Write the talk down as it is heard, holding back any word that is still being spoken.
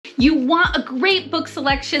You want a great book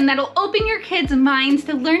selection that'll open your kids' minds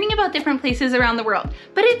to learning about different places around the world,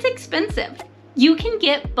 but it's expensive. You can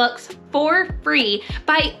get books for free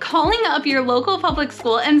by calling up your local public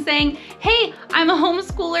school and saying, hey, I'm a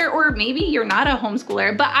homeschooler, or maybe you're not a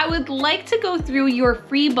homeschooler, but I would like to go through your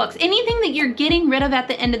free books. Anything that you're getting rid of at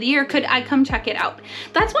the end of the year, could I come check it out?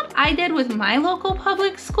 That's what I did with my local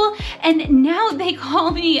public school, and now they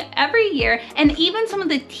call me every year, and even some of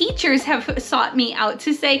the teachers have sought me out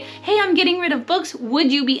to say, hey, I'm getting rid of books,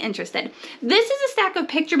 would you be interested? This is a stack of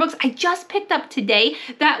picture books I just picked up today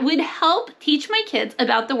that would help teach my kids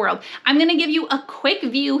about the world. I'm gonna give you a quick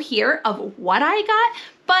view here of what I got,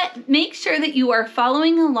 but make sure that you are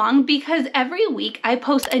following along because every week I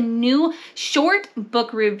post a new short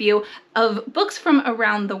book review of books from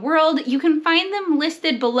around the world. You can find them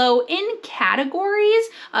listed below in categories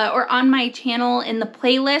or on my channel in the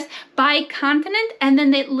playlist by continent, and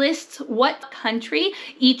then it lists what country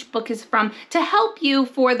each book is from to help you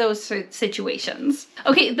for those situations.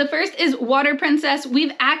 Okay, the first is Water Princess.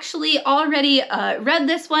 We've actually already read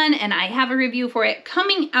this one and I have a review for it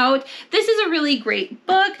coming out. This is a really great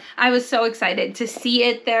book. I was so excited to see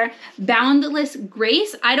it there. Boundless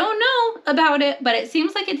Grace. I don't know about it, but it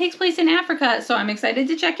seems like it takes place in Africa, so I'm excited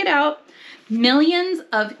to check it out. Millions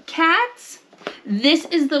of Cats. This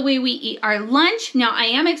is the way we eat our lunch. Now, I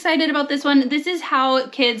am excited about this one. This is how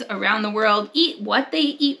kids around the world eat, what they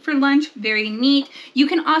eat for lunch. Very neat. You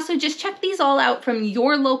can also just check these all out from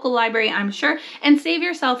your local library, I'm sure, and save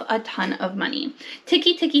yourself a ton of money.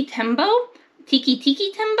 Tiki Tiki Tembo. Tiki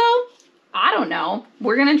Tiki Tembo? I don't know.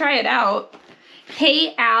 We're gonna try it out.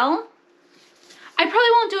 Hey Al. I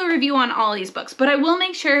probably won't do a review on all these books, but I will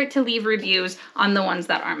make sure to leave reviews on the ones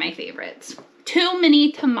that are my favorites. Too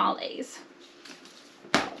Many Tamales.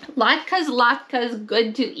 Latkes,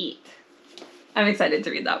 good to eat. I'm excited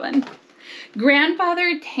to read that one.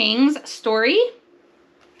 Grandfather Tang's Story.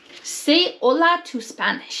 Say hola to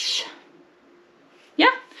Spanish.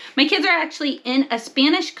 Yeah, my kids are actually in a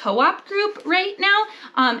Spanish co-op group right now,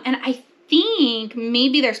 and I think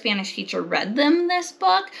maybe their Spanish teacher read them this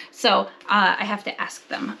book, so I have to ask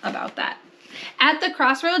them about that. At the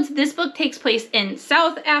Crossroads, this book takes place in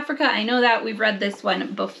South Africa. I know that, we've read this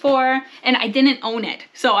one before, and I didn't own it,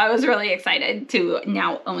 so I was really excited to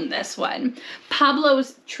now own this one.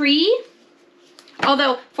 Pablo's Tree.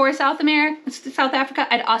 Although for South Africa,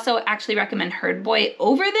 I'd also actually recommend Herd Boy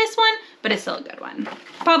over this one, but it's still a good one.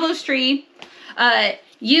 Pablo's Tree.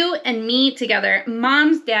 You and Me Together,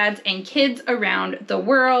 moms, dads, and kids around the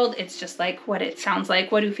world. It's just like what it sounds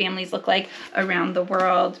like. What do families look like around the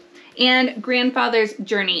world? And Grandfather's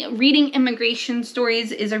Journey. Reading immigration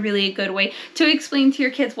stories is a really good way to explain to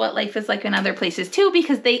your kids what life is like in other places too,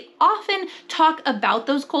 because they often talk about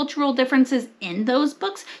those cultural differences in those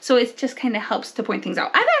books. So it just kind of helps to point things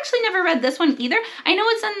out. I've actually never read this one either. I know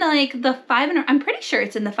it's in the 5 in a, I'm pretty sure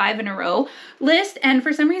it's in the 5 in a row list. And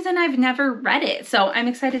for some reason I've never read it. So I'm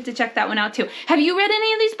excited to check that one out too. Have you read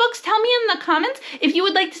any of these books? Tell me in the comments. If you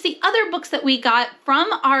would like to see other books that we got from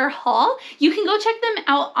our haul, you can go check them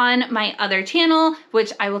out on my other channel,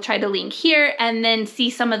 which I will try to link here, and then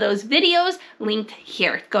see some of those videos linked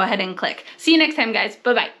here. Go ahead and click. See you next time, guys.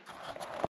 Bye-bye.